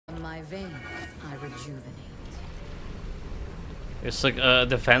my veins, I rejuvenate. It's like a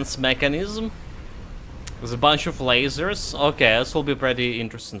defense mechanism. There's a bunch of lasers. Okay, this will be a pretty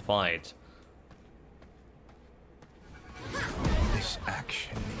interesting fight. This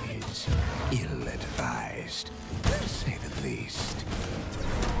action is ill-advised, to say the least.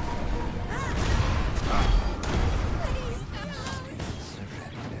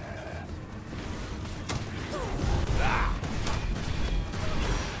 Surrender.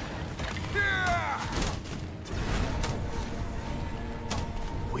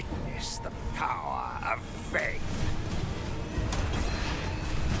 Witness the power of faith.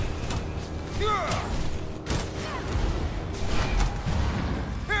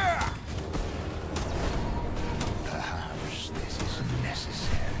 Perhaps this is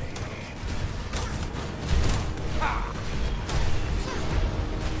necessary.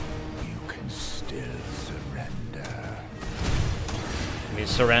 You can still surrender. We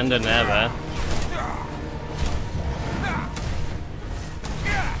surrender never.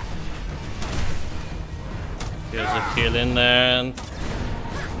 There's a heal in there. And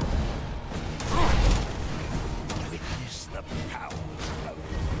Witness the power of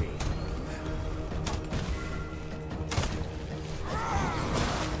faith.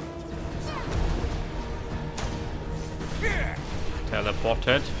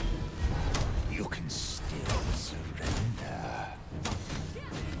 teleported. You can still surrender.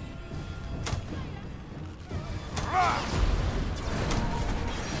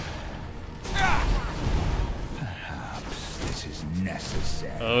 Perhaps this is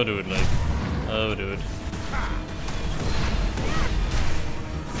necessary. Oh dude, like, oh dude.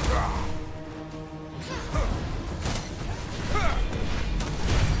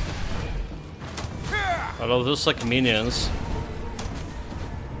 Although those like minions.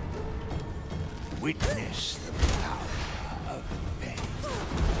 Witness the power of faith.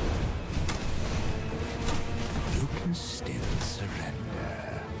 You can still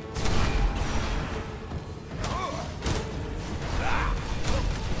surrender.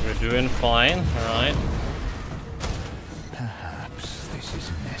 We're doing fine, alright. Perhaps this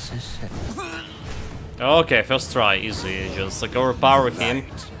is necessary. Okay, first try, easy. Just like overpower him.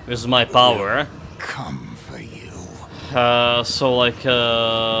 This is my power. Come for you. So like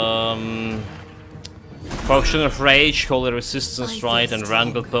Potion of Rage, Holy Resistance, right, and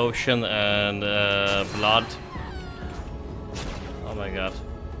Wrangle Potion and Blood. Oh my god.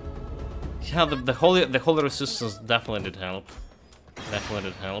 Yeah, the Holy Resistance definitely did help.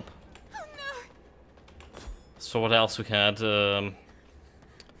 Definitely did help. So what else we had?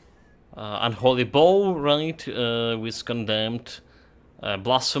 Unholy Bow, right? With Condemned.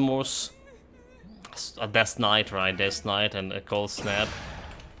 Blasphemous. A Death Knight, right? Death Knight and a Cold Snap.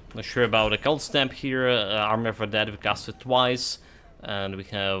 Not sure about a Cold Snap here. Armor for Dead, we cast it twice. And we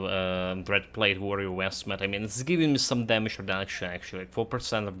have Dreadplate Warrior Westmet. I mean, it's giving me some damage reduction actually. Like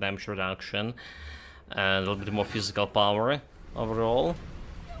 4% of damage reduction. And a little bit more physical power overall.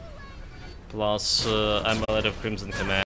 Plus Amulet of Crimson Command.